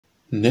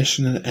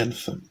National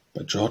Anthem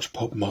by George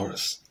Pope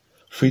Morris.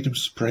 Freedom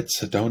spreads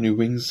her downy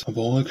wings of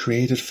all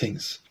created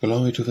things.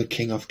 Glory to the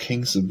King of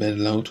Kings,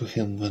 bend low to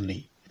him the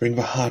knee. Bring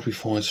the heart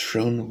before his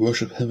throne,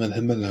 worship him and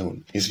him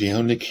alone. He's the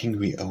only king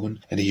we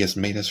own, and he has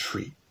made us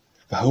free.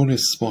 The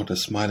holiest spot a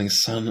smiling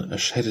sun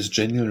shed his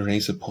genial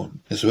rays upon,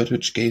 his word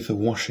which gave a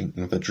washing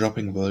and the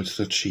dropping world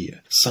to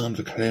cheer. Sound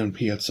the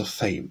clarion-peals of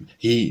fame,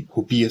 ye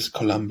who bears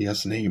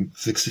Columbia's name,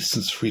 with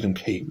existence freedom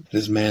came, it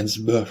is man's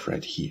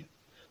birthright here.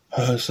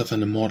 Heirs of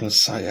an immortal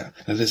sire,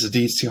 let his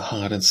deeds your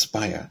heart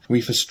inspire.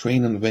 Weave a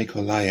strain and wake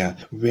the lyre,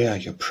 where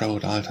your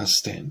proud altars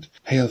stand.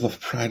 Hail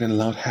with pride and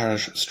loud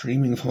harrahs,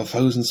 streaming from a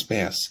thousand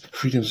spears,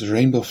 freedom's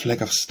rainbow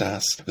flag of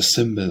stars, the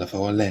symbol of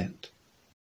our land.